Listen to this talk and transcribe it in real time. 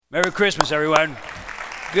Merry Christmas, everyone.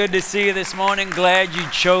 Good to see you this morning. Glad you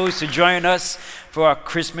chose to join us for our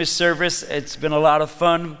Christmas service. It's been a lot of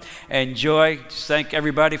fun and joy. Just thank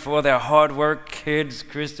everybody for all their hard work. Kids,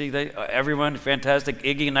 Christy, everyone, fantastic.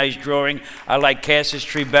 Iggy, nice drawing. I like Cass's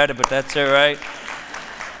tree better, but that's all right.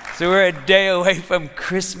 So we're a day away from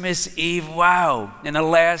Christmas Eve. Wow. And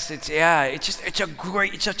it's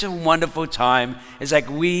such a wonderful time. It's like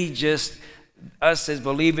us as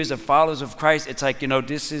believers or followers of Christ, it's like,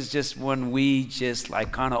 this is just when we just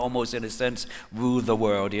like kind of almost in a sense rule the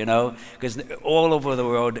world, because all over the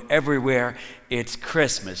world, everywhere, it's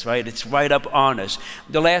Christmas, right? It's right up on us.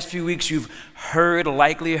 The last few weeks you've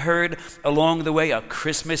likely heard along the way a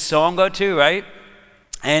Christmas song or two, right?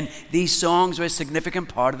 And these songs are a significant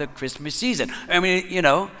part of the Christmas season. I mean,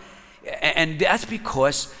 and that's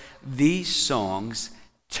because these songs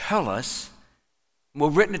were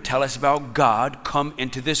written to tell us about God come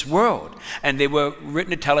into this world. And they were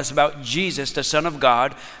written to tell us about Jesus, the Son of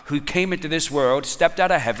God, who came into this world, stepped out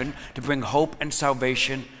of heaven to bring hope and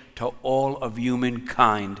salvation to all of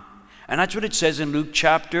humankind. And that's what it says in Luke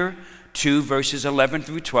chapter 2, verses 11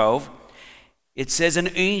 through 12. It says,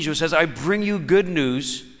 an angel says, I bring you good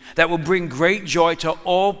news that will bring great joy to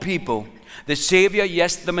all people. The Savior,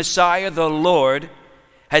 yes, the Messiah, the Lord,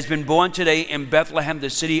 has been born today in Bethlehem, the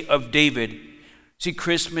city of David. See,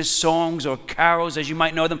 Christmas songs or carols, as you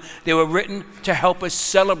might know them, they were written to help us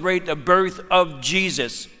celebrate the birth of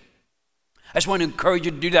Jesus. I just want to encourage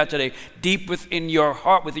you to do that today, deep within your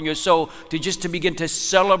heart, within your soul, to begin to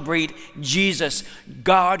celebrate Jesus.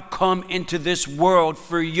 God come into this world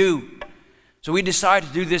for you. So we decided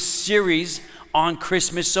to do this series on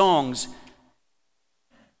Christmas songs.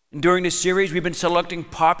 And during this series, we've been selecting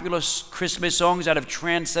popular Christmas songs that have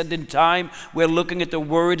transcended time. We're looking at the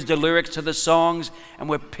words, the lyrics to the songs, and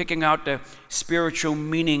we're picking out the spiritual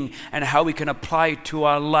meaning and how we can apply it to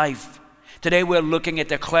our life. Today, we're looking at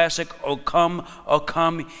the classic, O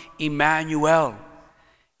Come, Emmanuel.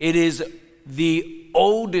 It is the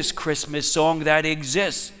oldest Christmas song that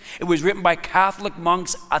exists. It was written by Catholic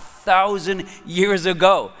monks 1,000 years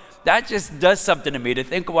ago. That just does something to me to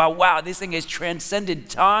think about, wow, this thing has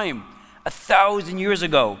transcended time 1,000 years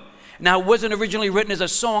ago. Now, it wasn't originally written as a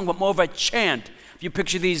song, but more of a chant. If you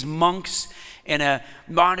picture these monks in a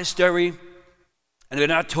monastery, and they're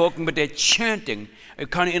not talking, but they're chanting,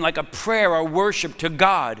 kind of in like a prayer or worship to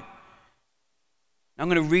God. I'm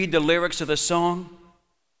going to read the lyrics of the song.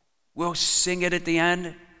 We'll sing it at the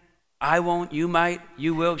end. I won't, you might,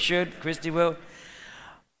 you will, should, Christy will.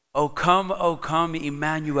 O come,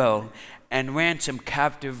 Emmanuel, and ransom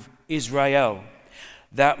captive Israel,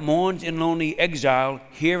 that mourns in lonely exile,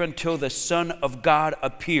 here until the Son of God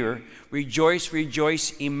appear. Rejoice,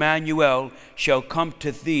 rejoice, Emmanuel shall come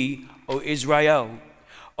to thee, O Israel.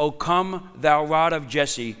 O come, thou rod of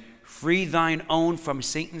Jesse, free thine own from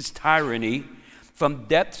Satan's tyranny. From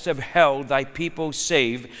depths of hell thy people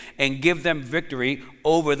save, and give them victory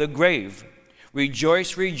over the grave.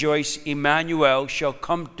 Rejoice, rejoice, Emmanuel shall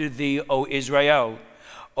come to thee, O Israel.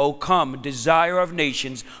 O come, desire of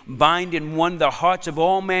nations, bind in one the hearts of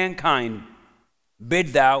all mankind.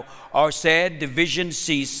 Bid thou our sad division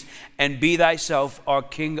cease, and be thyself our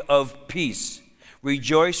King of peace.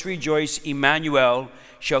 Rejoice, rejoice, Emmanuel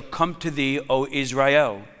shall come to thee, O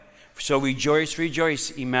Israel. So rejoice,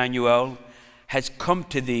 rejoice, Emmanuel has come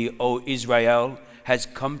to thee, O Israel, has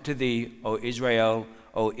come to thee, O Israel,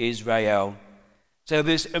 O Israel. So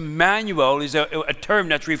this Emmanuel is a term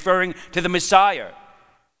that's referring to the Messiah.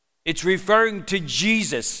 It's referring to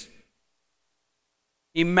Jesus.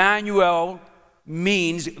 Emmanuel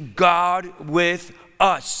means God with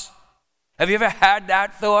us. Have you ever had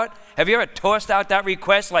that thought? Have you ever tossed out that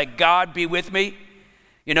request like, God be with me?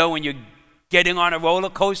 When you're getting on a roller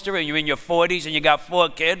coaster and you're in your 40s and you got 4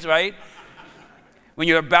 kids, right? When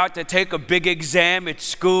you're about to take a big exam at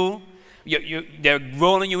school, they're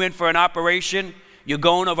rolling you in for an operation. You're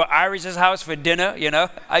going over Iris's house for dinner,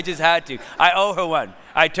 I just had to. I owe her one.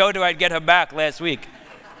 I told her I'd get her back last week.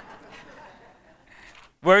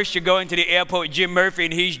 Worse, you're going to the airport with Jim Murphy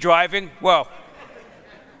and he's driving. Well,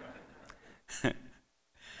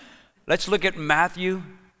 let's look at Matthew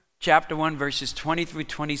chapter 1, verses 20 through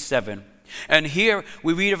 27. And here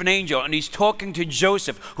we read of an angel, and he's talking to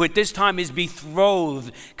Joseph, who at this time is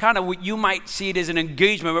betrothed. Kind of what you might see it as an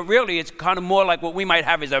engagement, but really it's kind of more like what we might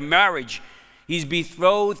have as a marriage. He's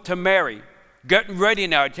betrothed to Mary, getting ready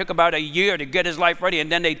now. It took about a year to get his life ready, and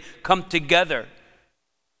then they'd come together.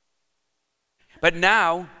 But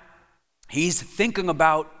now he's thinking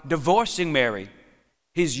about divorcing Mary,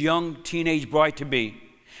 his young teenage bride-to-be.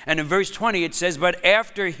 And in verse 20 it says, but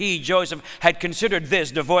after he, Joseph, had considered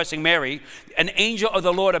this, divorcing Mary, an angel of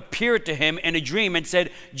the Lord appeared to him in a dream and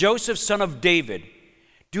said, Joseph, son of David,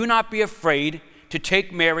 do not be afraid to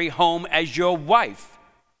take Mary home as your wife,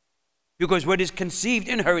 because what is conceived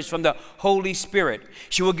in her is from the Holy Spirit.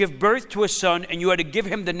 She will give birth to a son, and you are to give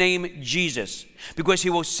him the name Jesus, because he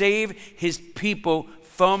will save his people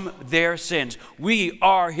from their sins. We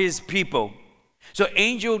are his people. So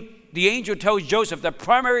the angel tells Joseph the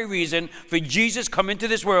primary reason for Jesus coming into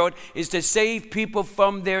this world is to save people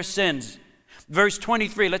from their sins. Verse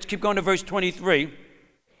 23, let's keep going to verse 23.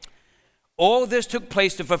 All this took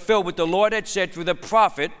place to fulfill what the Lord had said through the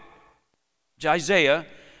prophet Isaiah.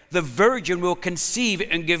 The virgin will conceive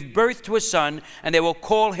and give birth to a son, and they will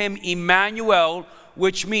call him Emmanuel,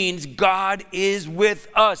 which means God is with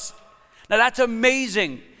us. Now that's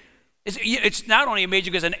amazing. It's not only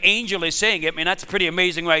amazing because an angel is saying it. I mean, that's pretty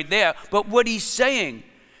amazing right there. But what he's saying,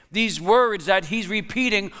 these words that he's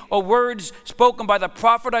repeating are words spoken by the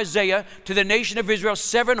prophet Isaiah to the nation of Israel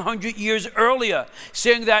 700 years earlier,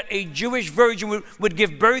 saying that a Jewish virgin would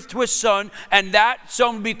give birth to a son, and that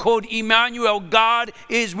son would be called Emmanuel. God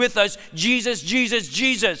is with us. Jesus, Jesus,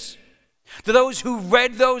 Jesus. To those who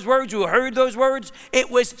read those words, who heard those words, it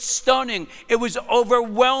was stunning. It was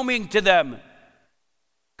overwhelming to them.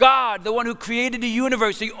 God, the one who created the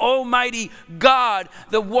universe, the almighty God,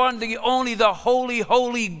 the one, the only, the holy,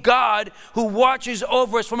 holy God who watches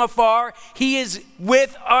over us from afar. He is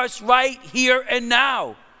with us right here and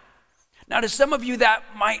now. Now, to some of you, that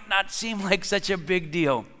might not seem like such a big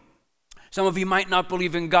deal. Some of you might not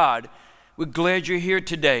believe in God. We're glad you're here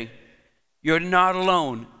today. You're not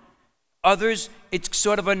alone. Others, it's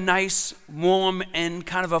sort of a nice, warm, and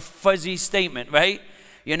kind of a fuzzy statement, right?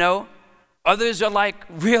 You know? Others are like,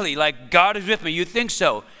 really, like God is with me. You think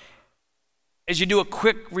so? As you do a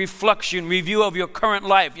quick reflection, review of your current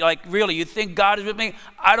life, you're like, really, you think God is with me?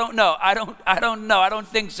 I don't know. I don't know. I don't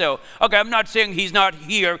think so. Okay, I'm not saying he's not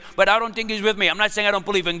here, but I don't think he's with me. I'm not saying I don't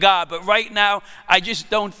believe in God, but right now, I just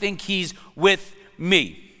don't think he's with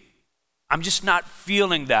me. I'm just not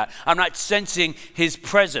feeling that. I'm not sensing his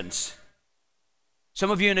presence. Some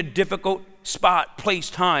of you are in a difficult spot, place,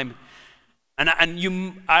 time.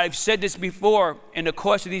 I've said this before in the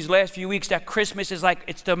course of these last few weeks, that Christmas is like,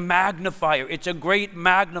 it's the magnifier. It's a great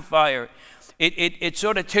magnifier. It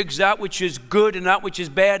sort of takes that which is good and that which is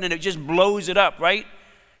bad, and it just blows it up, right?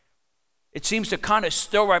 It seems to kind of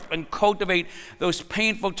stir up and cultivate those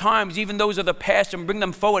painful times, even those of the past, and bring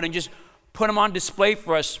them forward and just put them on display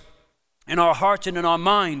for us in our hearts and in our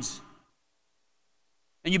minds.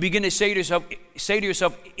 And you begin to say to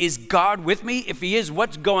yourself, is God with me? If he is,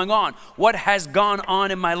 what's going on? What has gone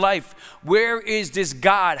on in my life? Where is this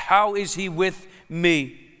God? How is he with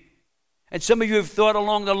me? And some of you have thought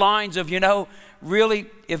along the lines of, really,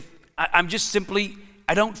 if I'm just simply,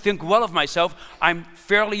 I don't think well of myself. I'm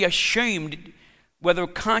fairly ashamed, whether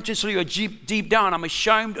consciously or deep down, I'm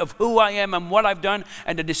ashamed of who I am and what I've done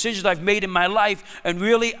and the decisions I've made in my life. And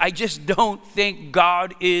really, I just don't think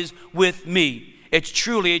God is with me. It's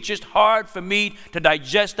just hard for me to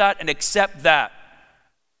digest that and accept that.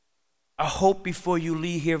 I hope before you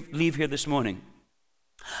leave here this morning,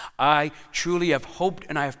 I truly have hoped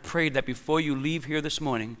and I have prayed that before you leave here this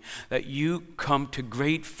morning, that you come to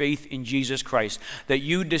great faith in Jesus Christ, that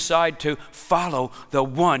you decide to follow the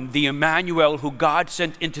one, the Emmanuel, who God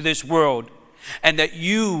sent into this world, and that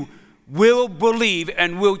you will believe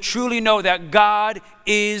and will truly know that God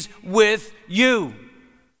is with you.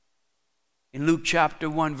 In Luke chapter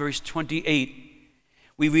 1, verse 28,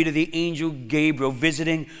 we read of the angel Gabriel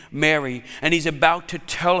visiting Mary, and he's about to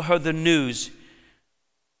tell her the news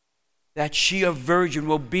that she, a virgin,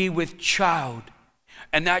 will be with child,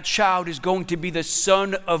 and that child is going to be the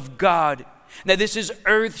Son of God. Now, this is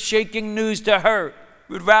earth-shaking news to her.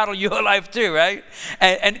 It would rattle your life too, right?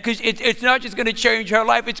 And because it's not just going to change her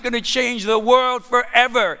life, it's going to change the world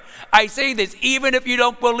forever. I say this, even if you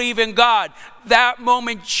don't believe in God, that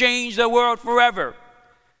moment changed the world forever.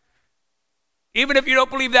 Even if you don't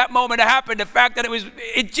believe that moment happened, the fact that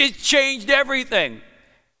it just changed everything.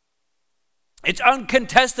 It's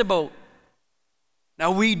uncontestable.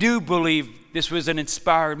 Now, we do believe this was an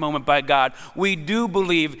inspired moment by God. We do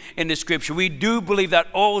believe in the scripture. We do believe that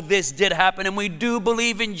all this did happen, and we do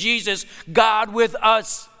believe in Jesus, God with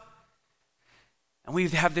us. And we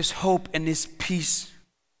have this hope and this peace.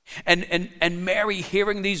 And Mary,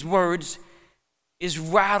 hearing these words, is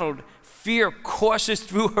rattled. Fear courses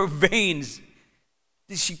through her veins.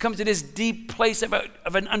 She comes to this deep place of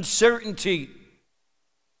an uncertainty.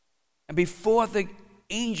 And before the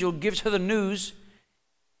angel gives her the news,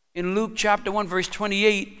 in Luke chapter 1, verse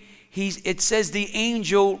 28, it says the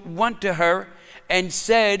angel went to her and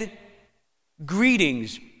said,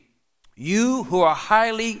 "Greetings, you who are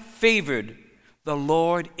highly favored. The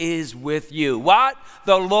Lord is with you." What?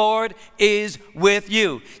 The Lord is with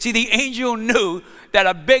you. See, the angel knew that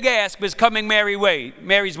a big ask was coming Mary's way.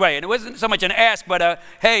 And it wasn't so much an ask, but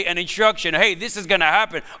an instruction. Hey, this is going to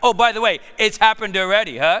happen. Oh, by the way, it's happened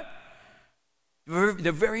already, huh?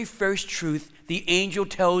 The very first truth the angel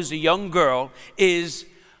tells the young girl is,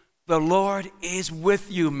 the Lord is with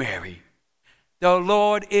you, Mary. The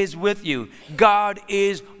Lord is with you. God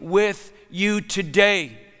is with you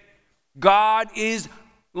today. God is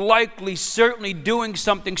likely, certainly doing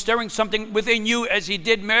something, stirring something within you as he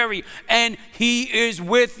did Mary, and he is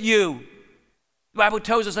with you. The Bible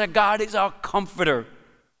tells us that God is our comforter.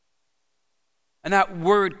 And that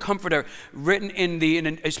word comforter, written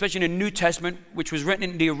especially in the New Testament, which was written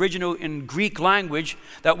in the original in Greek language,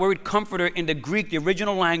 that word comforter in the Greek, the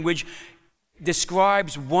original language,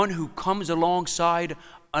 describes one who comes alongside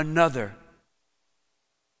another.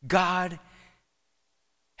 God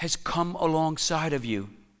has come alongside of you.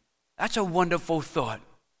 That's a wonderful thought.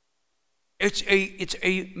 It's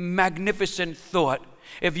a magnificent thought.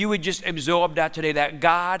 If you would just absorb that today, that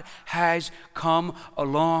God has come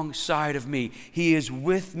alongside of me. He is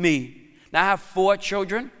with me. Now I have 4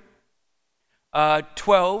 children,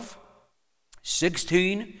 12,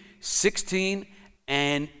 16, 16,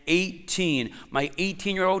 and 18. My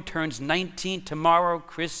 18-year-old turns 19 tomorrow,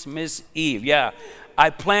 Christmas Eve. Yeah, I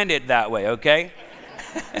planned it that way, okay?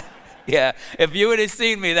 Yeah, if you would have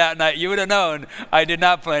seen me that night, you would have known I did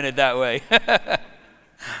not plan it that way.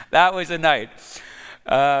 That was a night.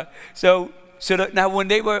 Now when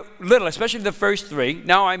they were little, especially the first 3,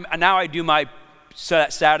 now I do my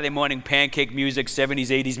Saturday morning pancake music, 70s,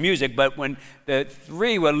 80s music, but when the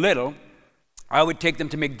 3 were little, I would take them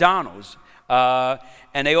to McDonald's.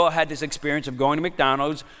 And they all had this experience of going to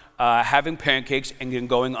McDonald's, having pancakes, and then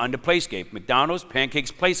going on the playscape. McDonald's,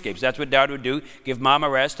 pancakes, playscapes. That's what Dad would do. Give Mom a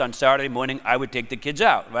rest on Saturday morning. I would take the kids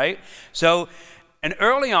out, right? And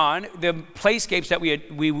early on, the playscapes that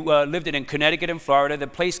we lived in Connecticut and Florida,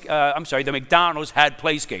 the McDonald's had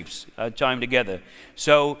playscapes time together.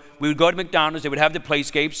 So we would go to McDonald's, they would have the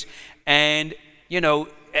playscapes, and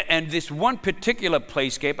this one particular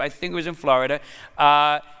playscape, I think it was in Florida,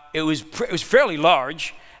 it was fairly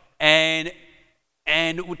large, and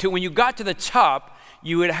when you got to the top,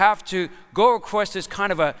 you would have to go across this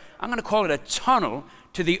kind of I'm going to call it a tunnel,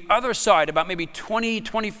 to the other side, about maybe 20,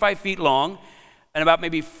 25 feet long, and about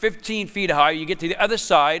maybe 15 feet high. You get to the other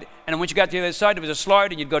side, and once you got to the other side, there was a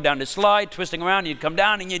slide, and you'd go down the slide, twisting around, and you'd come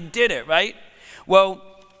down, and you did it, right? Well,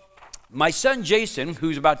 my son Jason,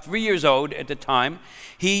 who's about 3 years old at the time,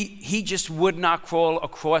 he just would not crawl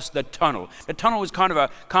across the tunnel. The tunnel was kind of a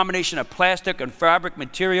combination of plastic and fabric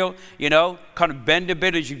material, kind of bend a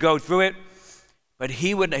bit as you go through it. But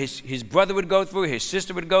his brother would go through, his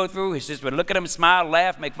sister would go through, his sister would look at him, smile,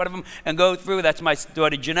 laugh, make fun of him, and go through. That's my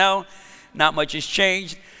daughter Janelle. Not much has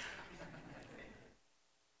changed.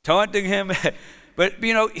 Taunting him. But,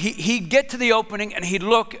 he'd get to the opening, and he'd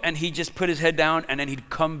look, and he'd just put his head down, and then he'd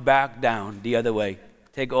come back down the other way.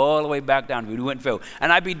 Take all the way back down. We went through.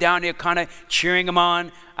 And I'd be down there kind of cheering him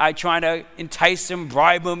on. I'd try to entice him,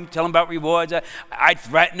 bribe him, tell him about rewards. I'd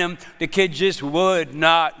threaten him. The kid just would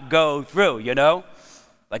not go through,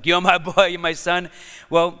 Like, you're my boy, you're my son.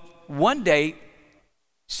 Well, one day,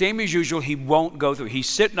 same as usual, he won't go through. He's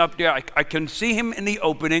sitting up there. I can see him in the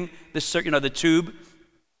opening, the tube,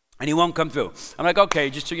 and he won't come through. I'm like, okay,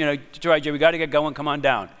 just, try, Jay, we got to get going. Come on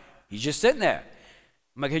down. He's just sitting there.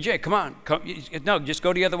 I'm like, hey, Jay, come on. No, just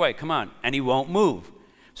go the other way. Come on. And he won't move.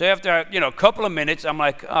 So after, a couple of minutes, I'm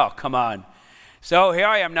like, oh, come on. So here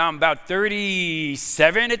I am now. I'm about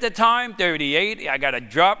 37 at the time, 38. I got to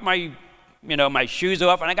drop my shoes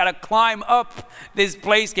off, and I got to climb up this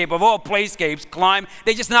playscape. Of all playscapes, climb.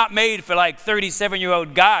 They're just not made for like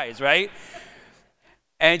 37-year-old guys, right?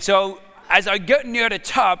 And so as I get near the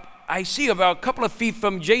top, I see about a couple of feet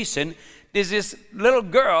from Jason, there's this little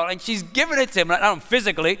girl, and she's giving it to him, not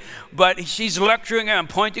physically, but she's lecturing him and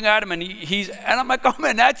pointing at him, and I'm like, oh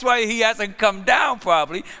man, that's why he hasn't come down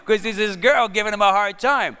probably, because there's this girl giving him a hard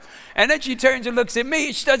time. And then she turns and looks at me,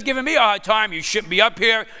 and she starts giving me a hard time. You shouldn't be up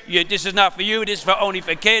here. This is not for you. This is only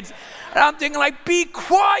for kids. And I'm thinking like, be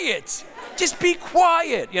quiet. Just be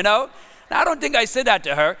quiet, Now, I don't think I said that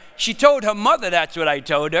to her. She told her mother that's what I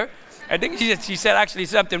told her. I think she said actually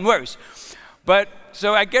something worse. But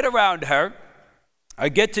so I get around her. I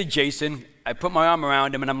get to Jason. I put my arm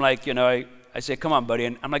around him, and I'm like, I say, come on, buddy.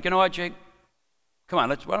 And I'm like, you know what, Jake? Come on,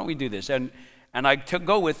 why don't we do this? And And I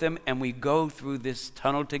go with him, and we go through this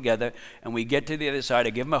tunnel together, and we get to the other side. I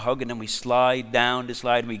give him a hug, and then we slide down the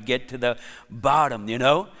slide, and we get to the bottom, you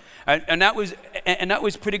know? And that was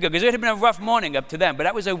pretty good, because it had been a rough morning up to then, but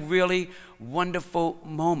that was a really wonderful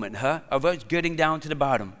moment, of us getting down to the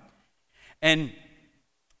bottom. And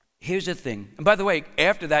here's the thing. And by the way,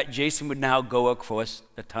 after that, Jason would now go across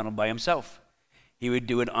the tunnel by himself. He would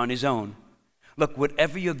do it on his own. Look,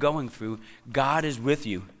 whatever you're going through, God is with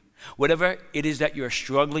you. Whatever it is that you're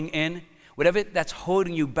struggling in, whatever that's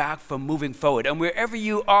holding you back from moving forward. And wherever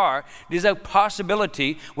you are, there's a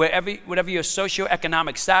possibility, whatever your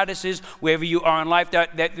socioeconomic status is, wherever you are in life,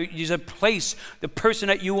 that there's a place, the person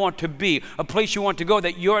that you want to be, a place you want to go,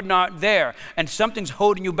 that you're not there. And something's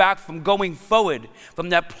holding you back from going forward, from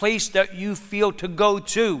that place that you feel to go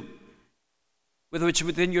to. Whether it's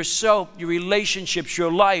within yourself, your relationships,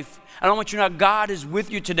 your life. I don't want you to know God is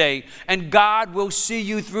with you today, and God will see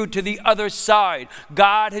you through to the other side.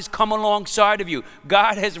 God has come alongside of you.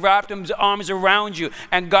 God has wrapped his arms around you,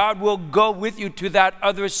 and God will go with you to that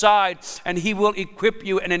other side, and he will equip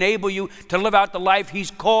you and enable you to live out the life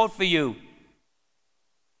he's called for you.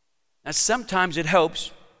 Now, sometimes it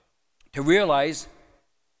helps to realize,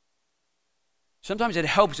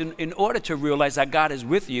 in order to realize that God is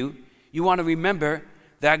with you, you want to remember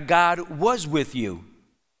that God was with you.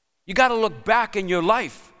 You got to look back in your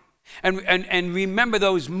life and remember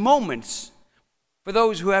those moments. For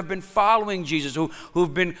those who have been following Jesus,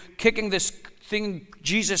 who've been kicking this thing,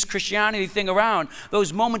 Jesus Christianity thing around,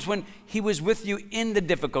 those moments when he was with you in the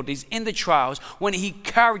difficulties, in the trials, when he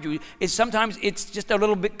carried you. Sometimes it's just a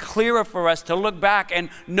little bit clearer for us to look back and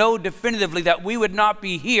know definitively that we would not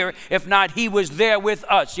be here if not he was there with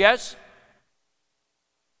us, yes?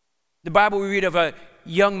 The Bible, we read of a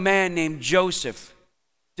young man named Joseph,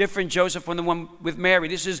 different Joseph from the one with Mary.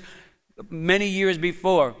 This is many years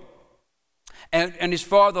before. And his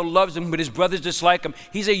father loves him, but his brothers dislike him.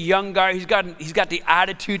 He's a young guy. He's got the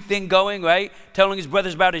attitude thing going, right? Telling his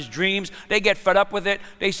brothers about his dreams. They get fed up with it.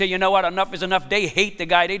 They say, you know what, enough is enough. They hate the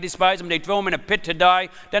guy. They despise him. They throw him in a pit to die.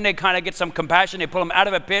 Then they kind of get some compassion. They pull him out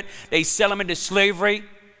of a pit. They sell him into slavery.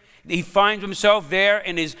 He finds himself there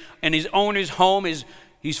in his owner's home.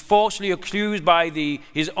 He's falsely accused by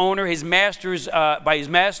his owner, by his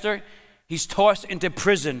master. He's tossed into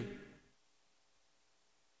prison.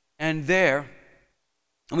 And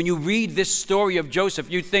when you read this story of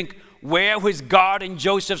Joseph, you think, where was God in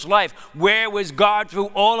Joseph's life? Where was God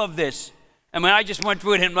through all of this? I mean, I just went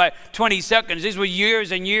through it in like 20 seconds. These were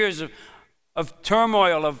years and years of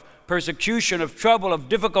turmoil, of persecution, of trouble, of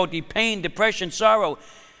difficulty, pain, depression, sorrow.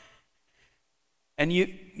 And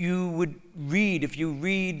you would read, if you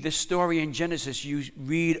read the story in Genesis, you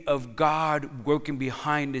read of God working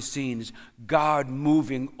behind the scenes, God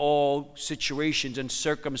moving all situations and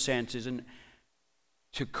circumstances and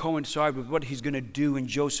to coincide with what he's going to do in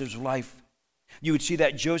Joseph's life. You would see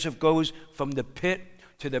that Joseph goes from the pit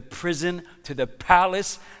to the prison to the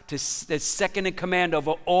palace to the second in command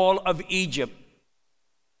over all of Egypt.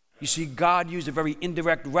 You see, God used a very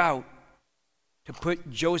indirect route to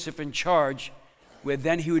put Joseph in charge, where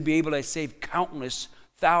then he would be able to save countless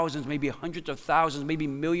thousands, maybe hundreds of thousands, maybe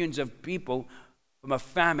millions of people from a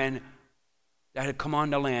famine that had come on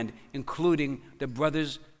the land, including the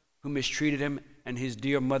brothers who mistreated him and his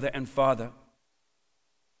dear mother and father.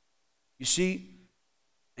 You see,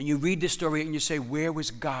 and you read this story and you say, where was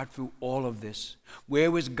God through all of this? Where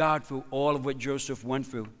was God through all of what Joseph went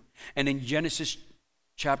through? And in Genesis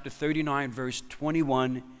chapter 39, verse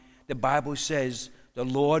 21, the Bible says, the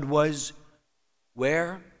Lord was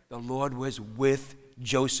where? The Lord was with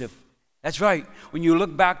Joseph. That's right. When you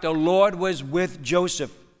look back, the Lord was with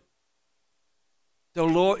Joseph. The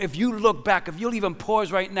Lord, if you look back, if you'll even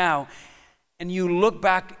pause right now and you look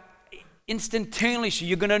back instantaneously,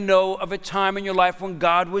 you're going to know of a time in your life when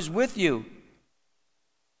God was with you.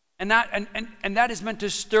 And that is meant to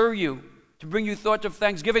stir you, to bring you thoughts of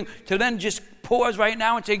thanksgiving, to then just pause right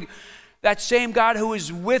now and say, that same God who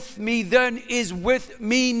is with me then is with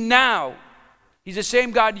me now. He's the same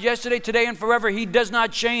God yesterday, today, and forever. He does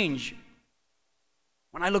not change.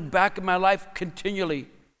 When I look back at my life continually,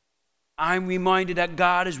 I'm reminded that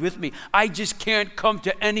God is with me. I just can't come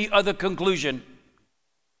to any other conclusion.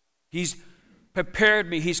 He's prepared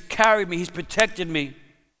me. He's carried me. He's protected me.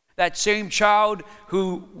 That same child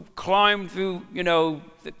who climbed through,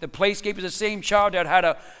 the playscape is the same child that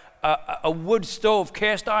had a wood stove,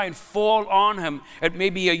 cast iron, fall on him at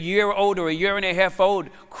maybe a year old or a year and a half old,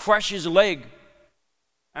 crush his leg.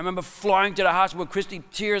 I remember flying to the hospital with Christy,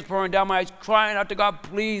 tears pouring down my eyes, crying out to God,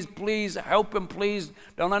 please, please, help him, please.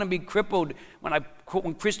 Don't let him be crippled.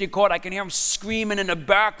 When Christy called, I can hear him screaming in the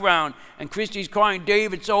background. And Christy's crying,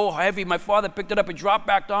 Dave, it's so heavy. My father picked it up and dropped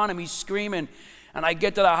back on him. He's screaming. And I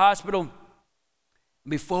get to the hospital.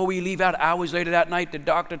 Before we leave out, hours later that night, the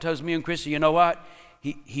doctor tells me and Christy, you know what?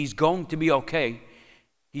 He's going to be okay.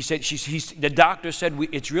 He said, the doctor said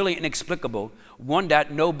it's really inexplicable. One,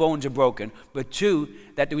 that no bones are broken, but two,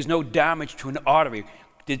 that there was no damage to an artery.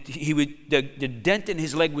 The dent in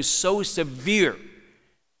his leg was so severe.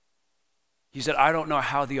 He said, I don't know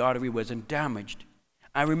how the artery wasn't damaged.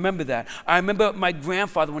 I remember that. I remember my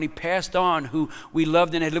grandfather, when he passed on, who we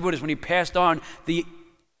loved and had lived with us, when he passed on, the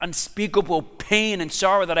unspeakable pain and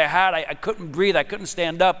sorrow that I had. I couldn't breathe. I couldn't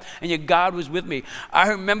stand up, and yet God was with me. I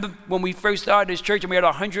remember when we first started this church and we had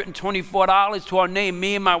 $124 to our name,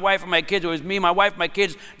 me and my wife and my kids. It was me, my wife, my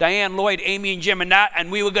kids, Diane, Lloyd, Amy, and Jim,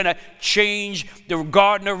 and we were going to change the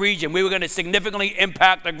Gardner region. We were going to significantly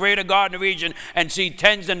impact the greater Gardner region and see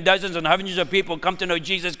tens and dozens and hundreds of people come to know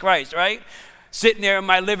Jesus Christ, right? Sitting there in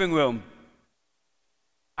my living room.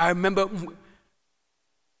 I remember...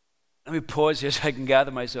 Let me pause here so I can gather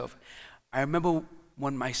myself. I remember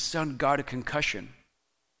when my son got a concussion,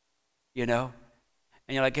 and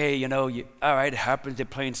you're like, hey, all right, it happens, they're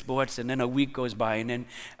playing sports, and then a week goes by, and then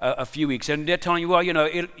a few weeks, and they're telling you, well,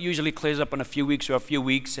 it usually clears up in a few weeks or a few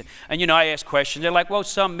weeks, and I ask questions. They're like, well,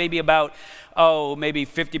 some maybe about, maybe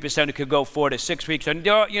 50% it could go 4 to 6 weeks, and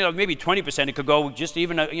maybe 20% it could go just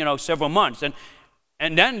even, several months,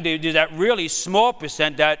 and then there's that really small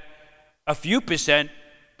percent, that a few percent,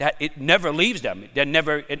 that it never leaves them. It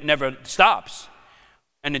never stops.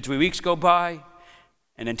 And then 3 weeks go by,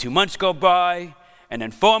 and then 2 months go by, and then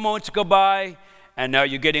 4 months go by, and now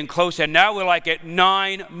you're getting closer. And now we're like at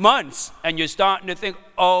 9 months, and you're starting to think,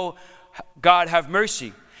 oh, God have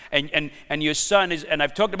mercy. And your son is, and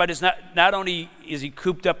I've talked about this, not only is he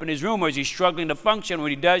cooped up in his room, or is he struggling to function. When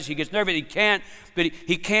he does, he gets nervous. He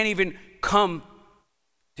can't even come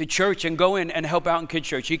to church and go in and help out in kids'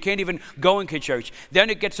 church. He can't even go in kids' church. Then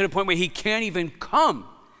it gets to the point where he can't even come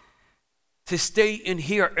to stay in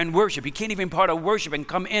here and worship. He can't even be part of worship and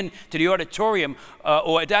come in to the auditorium,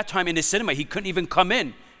 or at that time in the cinema. He couldn't even come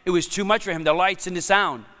in. It was too much for him, the lights and the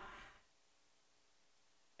sound.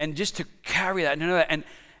 And just to carry that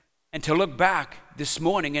and to look back this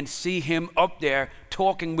morning and see him up there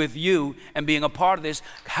talking with you and being a part of this,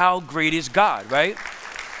 how great is God, right?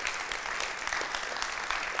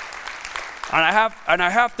 And I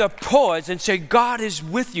have to pause and say, God is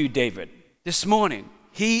with you, David, this morning.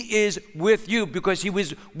 He is with you because he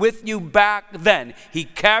was with you back then. He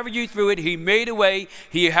carried you through it. He made a way.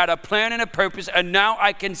 He had a plan and a purpose. And now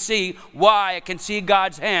I can see why. I can see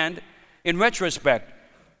God's hand in retrospect.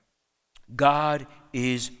 God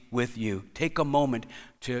is with you. Take a moment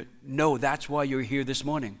to know that's why you're here this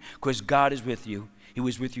morning, because God is with you. He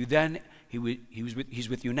was with you then. He's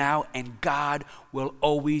with you now, and God will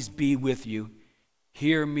always be with you.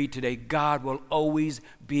 Hear me today. God will always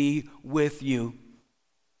be with you.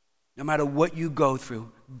 No matter what you go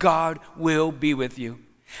through, God will be with you.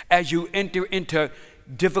 As you enter into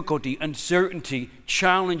difficulty, uncertainty,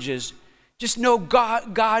 challenges, just know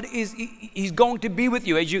God is, he's going to be with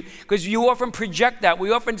you. Because you often project that.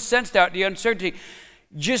 We often sense that, the uncertainty.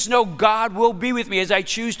 Just know God will be with me as I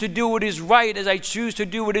choose to do what is right, as I choose to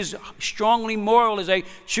do what is strongly moral, as I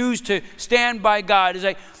choose to stand by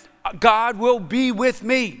God, God will be with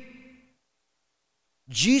me.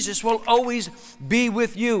 Jesus will always be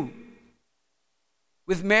with you.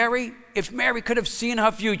 With Mary, if Mary could have seen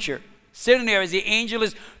her future, sitting there as the angel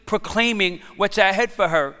is proclaiming what's ahead for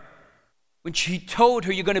her, when she told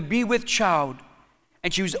her, you're going to be with child,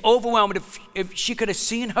 and she was overwhelmed. If she could have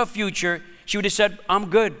seen her future, she would have said, I'm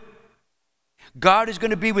good. God is going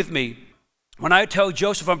to be with me. When I tell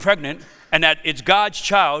Joseph I'm pregnant and that it's God's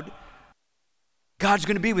child, God's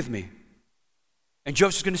going to be with me. And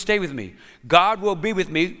Joseph's going to stay with me. God will be with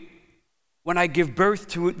me when I give birth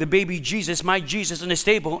to the baby Jesus, my Jesus in the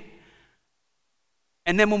stable.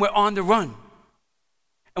 And then when we're on the run.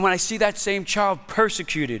 And when I see that same child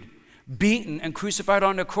persecuted, beaten, and crucified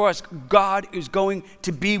on the cross, God is going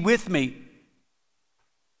to be with me.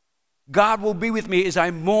 God will be with me as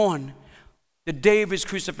I mourn the day of his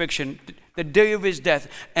crucifixion, the day of his death,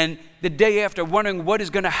 and the day after, wondering what is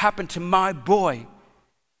going to happen to my boy.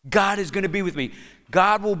 God is going to be with me.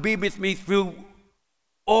 God will be with me through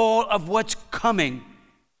all of what's coming.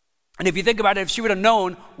 And if you think about it, if she would have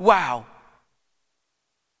known, wow,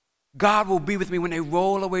 God will be with me when they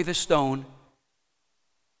roll away the stone,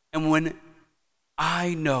 and when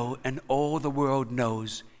I know and all the world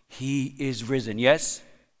knows he is risen. Yes?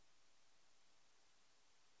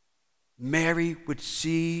 Mary would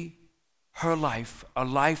see her life, a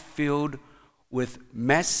life filled with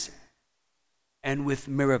mess and with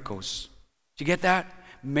miracles. Did you get that?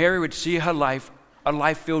 Mary would see her life, a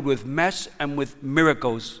life filled with mess and with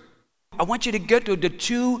miracles. I want you to get to the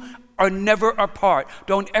two are never apart.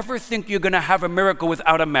 Don't ever think you're going to have a miracle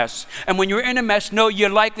without a mess. And when you're in a mess, know you're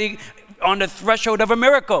likely on the threshold of a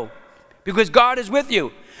miracle because God is with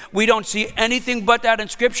you. We don't see anything but that in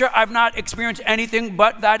Scripture. I've not experienced anything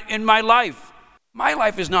but that in my life. My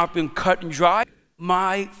life has not been cut and dry.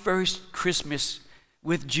 My first Christmas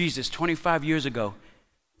with Jesus 25 years ago,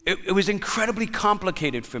 it was incredibly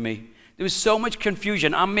complicated for me. There was so much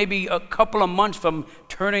confusion. I'm maybe a couple of months from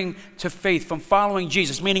turning to faith, from following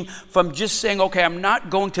Jesus, meaning from just saying, okay, I'm not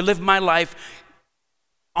going to live my life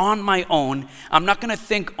on my own. I'm not going to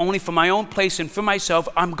think only for my own place and for myself.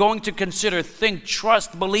 I'm going to consider, think,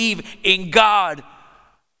 trust, believe in God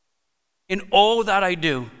in all that I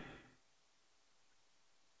do.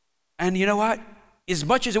 And you know what? As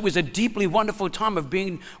much as it was a deeply wonderful time of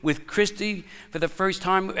being with Christy for the first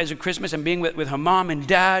time as a Christmas and being with her mom and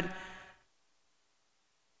dad,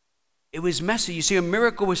 it was messy. You see, a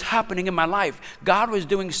miracle was happening in my life. God was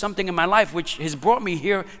doing something in my life which has brought me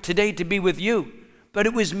here today to be with you. But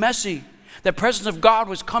it was messy. The presence of God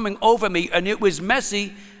was coming over me, and it was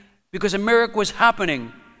messy because a miracle was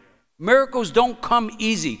happening. Miracles don't come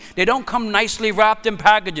easy. They don't come nicely wrapped in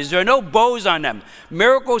packages. There are no bows on them.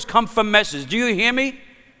 Miracles come from messes. Do you hear me?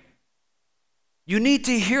 You need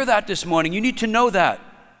to hear that this morning. You need to know that.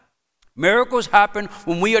 Miracles happen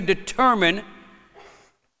when we are determined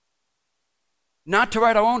not to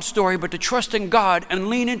write our own story, but to trust in God and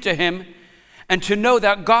lean into Him and to know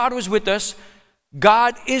that God was with us,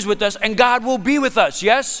 God is with us, and God will be with us,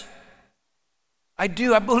 yes? I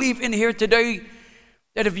do. I believe in here today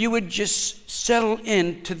that if you would just settle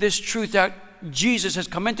into this truth that Jesus has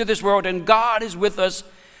come into this world and God is with us,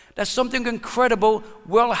 that something incredible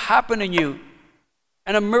will happen in you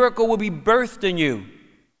and a miracle will be birthed in you.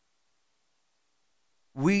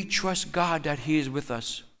 We trust God that He is with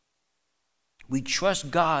us. We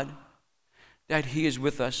trust God that He is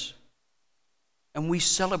with us. And we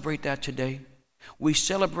celebrate that today. We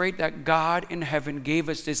celebrate that God in heaven gave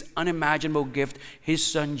us this unimaginable gift, His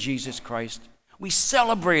Son, Jesus Christ. We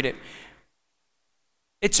celebrate it.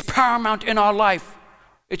 It's paramount in our life.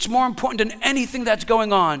 It's more important than anything that's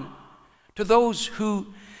going on. To those who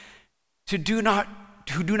do not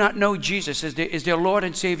know Jesus as their Lord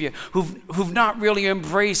and Savior, who've not really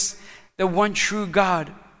embraced the one true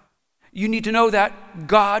God, you need to know that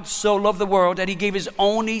God so loved the world that He gave His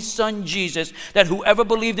only Son, Jesus, that whoever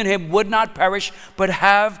believed in Him would not perish, but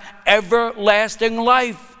have everlasting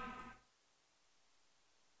life.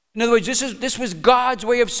 In other words, this was God's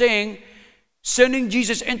way of saying, sending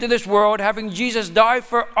Jesus into this world, having Jesus die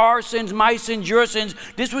for our sins, my sins, your sins.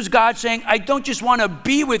 This was God saying, I don't just want to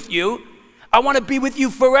be with you, I want to be with you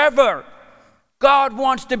forever. God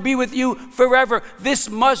wants to be with you forever. This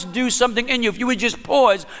must do something in you. If you would just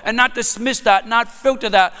pause and not dismiss that, not filter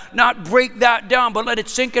that, not break that down, but let it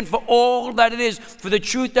sink in for all that it is, for the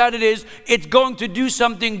truth that it is, it's going to do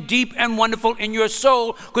something deep and wonderful in your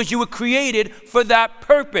soul because you were created for that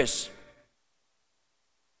purpose.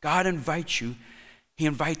 God invites you. He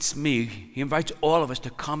invites me. He invites all of us to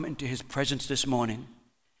come into His presence this morning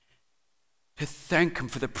to thank Him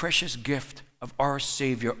for the precious gift of our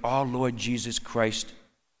Savior, our Lord Jesus Christ.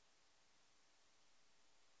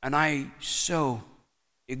 And I so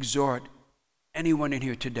exhort anyone in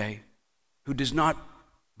here today who does not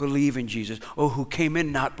believe in Jesus, or who came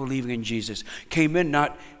in not believing in Jesus, came in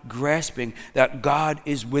not grasping that God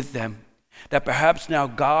is with them, that perhaps now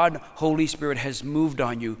God, Holy Spirit, has moved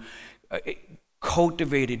on you,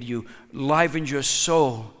 cultivated you, livened your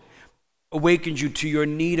soul, awakened you to your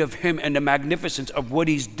need of Him and the magnificence of what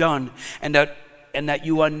He's done, and that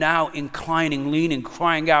you are now inclining, leaning,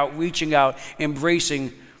 crying out, reaching out,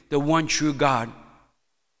 embracing the one true God.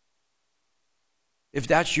 If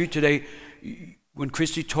that's you today, when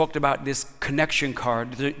Christy talked about this connection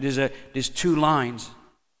card, there's two lines.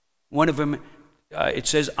 One of them, it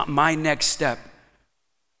says, my next step.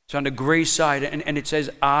 It's on the gray side, and it says,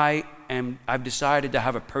 I've decided to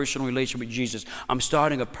have a personal relationship with Jesus. I'm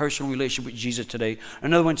starting a personal relationship with Jesus today.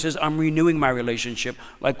 Another one says, I'm renewing my relationship.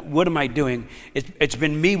 Like, what am I doing? It's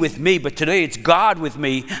been me with me, but today it's God with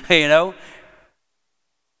me, you know?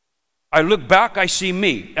 I look back, I see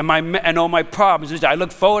me, and all my problems. I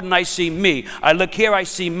look forward and I see me. I look here, I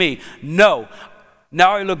see me. No.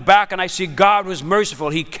 Now I look back and I see God was merciful.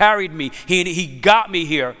 He carried me. He got me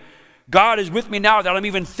here. God is with me now that I'm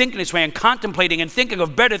even thinking this way and contemplating and thinking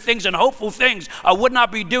of better things and hopeful things. I would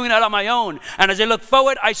not be doing that on my own. And as I look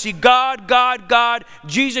forward, I see God,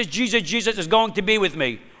 Jesus is going to be with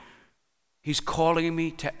me. He's calling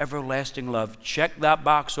me to everlasting love. Check that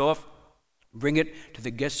box off. Bring it to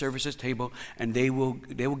the guest services table, and they will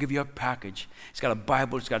give you a package. It's got a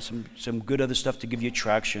Bible. It's got some good other stuff to give you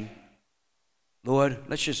traction. Lord,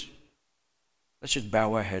 let's just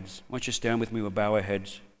bow our heads. Why don't you stand with me? We'll bow our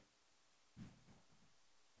heads.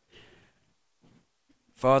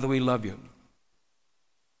 Father, we love you.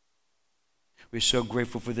 We're so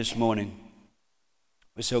grateful for this morning.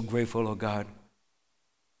 We're so grateful, oh God,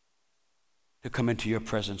 to come into your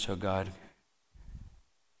presence, oh God.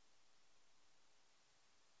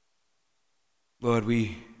 Lord,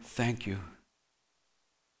 we thank you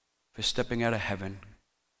for stepping out of heaven,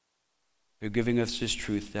 for giving us this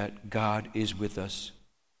truth that God is with us.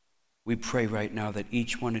 We pray right now that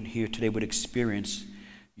each one in here today would experience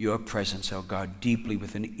your presence, oh God, deeply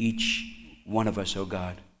within each one of us, oh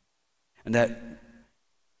God. And that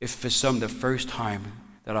if for some the first time,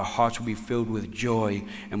 that our hearts will be filled with joy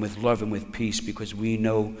and with love and with peace because we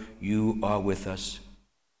know you are with us.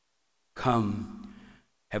 Come,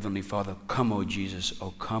 Heavenly Father, come, O Jesus,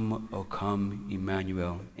 O come,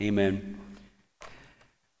 Emmanuel. Amen.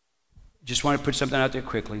 Just want to put something out there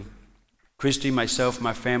quickly. Christy, myself,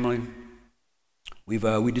 my family,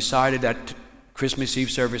 we decided that Christmas Eve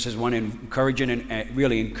services want to encourage and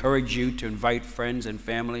really encourage you to invite friends and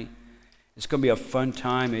family. It's going to be a fun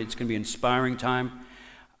time. It's going to be an inspiring time.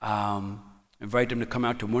 Invite them to come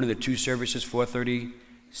out to one of the two services, 4:30,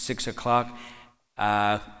 6 o'clock.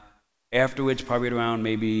 Afterwards, probably around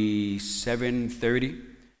maybe 7:30,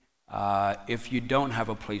 if you don't have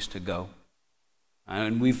a place to go.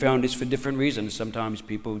 And we found this for different reasons. Sometimes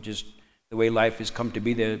people just, the way life has come to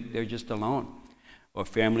be, they're just alone. Or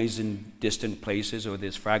families in distant places, or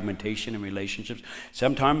there's fragmentation in relationships.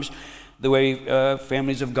 Sometimes the way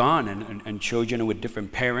families have gone, and children are with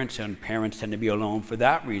different parents, and parents tend to be alone for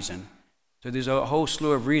that reason. So there's a whole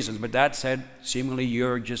slew of reasons. But that said, seemingly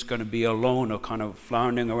you're just going to be alone or kind of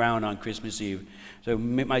floundering around on Christmas Eve. So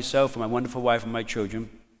myself and my wonderful wife and my children,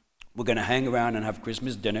 we're going to hang around and have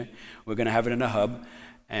Christmas dinner. We're going to have it in a hub.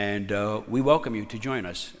 And we welcome you to join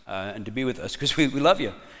us and to be with us, because we love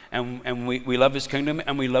you. And we love his kingdom,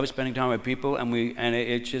 and we love spending time with people, and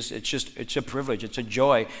it's a privilege, it's a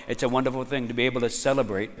joy, it's a wonderful thing to be able to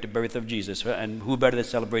celebrate the birth of Jesus, and who better to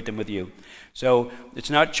celebrate than with you? So it's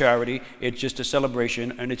not charity, it's just a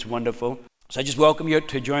celebration, and it's wonderful. So I just welcome you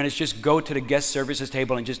to join us. Just go to the guest services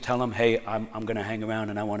table and just tell them, hey, I'm going to hang around,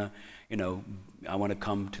 and I want to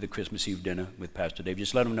come to the Christmas Eve dinner with Pastor Dave.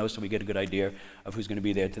 Just let them know so we get a good idea of who's going to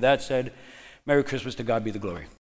be there. To that said, Merry Christmas, to God be the glory.